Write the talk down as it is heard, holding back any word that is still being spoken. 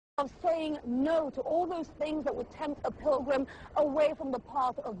of saying no to all those things that would tempt a pilgrim away from the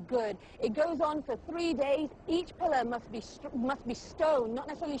path of good. It goes on for 3 days. Each pillar must be stoned, not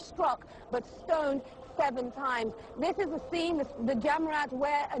necessarily struck, but stoned 7 times. This is the scene, the Jamarat,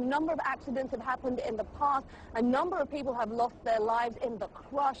 where a number of accidents have happened in the past. A number of people have lost their lives in the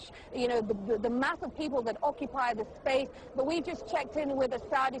crush, you know, the mass of people that occupy the space. But we just checked in with a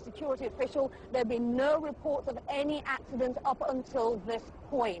Saudi security official. There have been no reports of any accidents up until this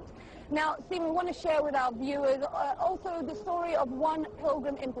point. Now, Stephen, we want to share with our viewers also the story of one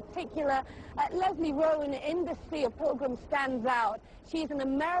pilgrim in particular. Leslie Rowan, in this sea of pilgrims, stands out. She's an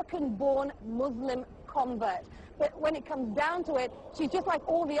American-born Muslim convert. But when it comes down to it, she's just like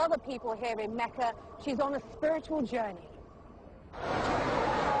all the other people here in Mecca. She's on a spiritual journey.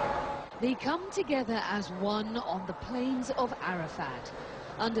 They come together as one on the plains of Arafat.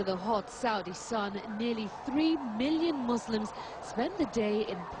 Under the hot Saudi sun, nearly 3 million Muslims spend the day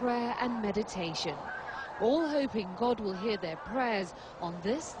in prayer and meditation, all hoping God will hear their prayers on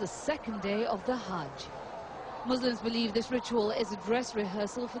this, the second day of the Hajj. Muslims believe this ritual is a dress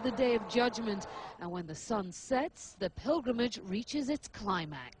rehearsal for the Day of Judgment, and when the sun sets, the pilgrimage reaches its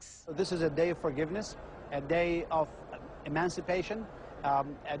climax. This is a day of forgiveness, a day of emancipation,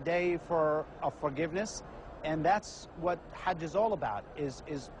 a day of forgiveness. And that's what Hajj is all about,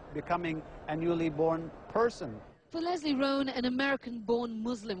 is becoming a newly born person. For Leslie Rowan, an American-born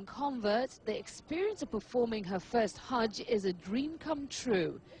Muslim convert, the experience of performing her first Hajj is a dream come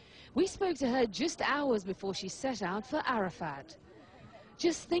true. We spoke to her just hours before she set out for Arafat.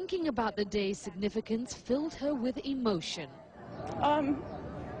 Just thinking about the day's significance filled her with emotion. I'm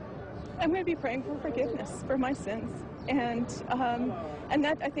going to be praying for forgiveness for my sins, and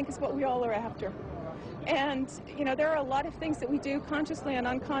that, I think, is what we all are after. And, you know, there are a lot of things that we do consciously and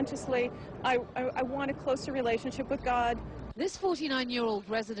unconsciously. I want a closer relationship with God. This 49-year-old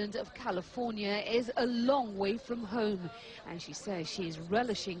resident of California is a long way from home, and she says she is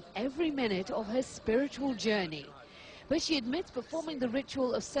relishing every minute of her spiritual journey. But she admits performing the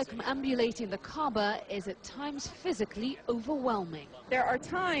ritual of circumambulating the Kaaba is at times physically overwhelming. There are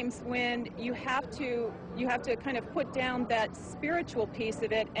times when you have to kind of put down that spiritual piece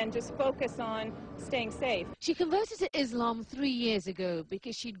of it and just focus on staying safe. She converted to Islam 3 years ago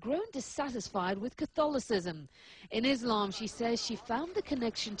because she'd grown dissatisfied with Catholicism. In Islam, she says she found the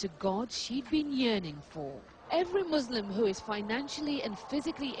connection to God she'd been yearning for. Every Muslim who is financially and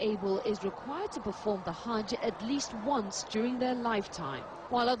physically able is required to perform the Hajj at least once during their lifetime.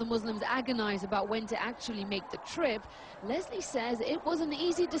 While other Muslims agonize about when to actually make the trip, Leslie says it was an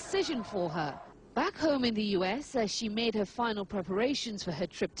easy decision for her. Back home in the US, as she made her final preparations for her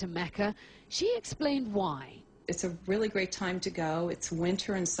trip to Mecca, she explained why. It's a really great time to go. It's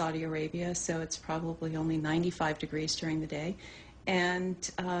winter in Saudi Arabia, so it's probably only 95 degrees during the day.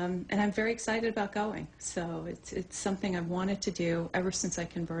 And I'm very excited about going. So it's something I've wanted to do ever since I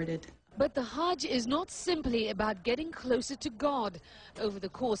converted. But the Hajj is not simply about getting closer to God. Over the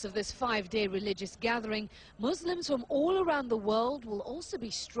course of this 5-day religious gathering, Muslims from all around the world will also be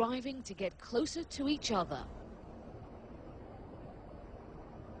striving to get closer to each other.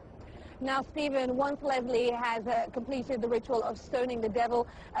 Now, Stephen, once Leslie has completed the ritual of stoning the devil,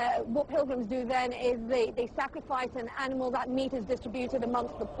 what pilgrims do then is they sacrifice an animal. That meat is distributed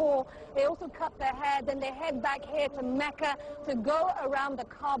amongst the poor. They also cut their hair. Then they head back here to Mecca to go around the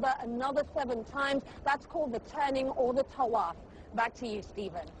Kaaba another 7 times. That's called the turning or the tawaf. Back to you,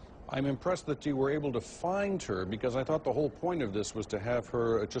 Stephen. I'm impressed that you were able to find her, because I thought the whole point of this was to have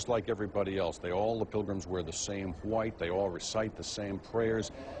her just like everybody else. The pilgrims wear the same white, they all recite the same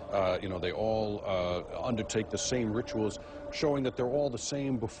prayers, you know, they all undertake the same rituals, showing that they're all the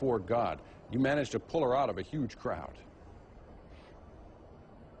same before God. You managed to pull her out of a huge crowd.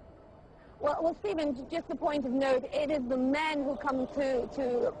 Well, Stephen, just a point of note, it is the men who come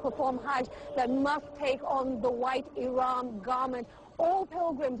to perform Hajj that must take on the white ihram garment. All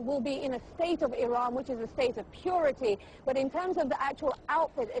pilgrims will be in a state of ihram, which is a state of purity. But in terms of the actual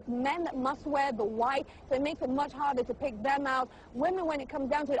outfit, it's men that must wear the white, so it makes it much harder to pick them out. Women, when it comes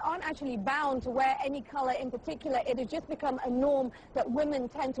down to it, aren't actually bound to wear any color in particular. It has just become a norm that women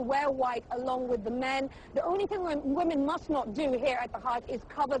tend to wear white along with the men. The only thing women must not do here at the Hajj is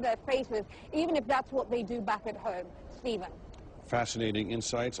cover their faces, even if that's what they do back at home. Stephen. Fascinating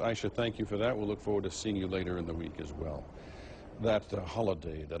insights. Aisha, thank you for that. We'll look forward to seeing you later in the week as well. That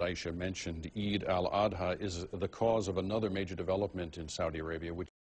holiday that Aisha mentioned, Eid al-Adha, is the cause of another major development in Saudi Arabia, which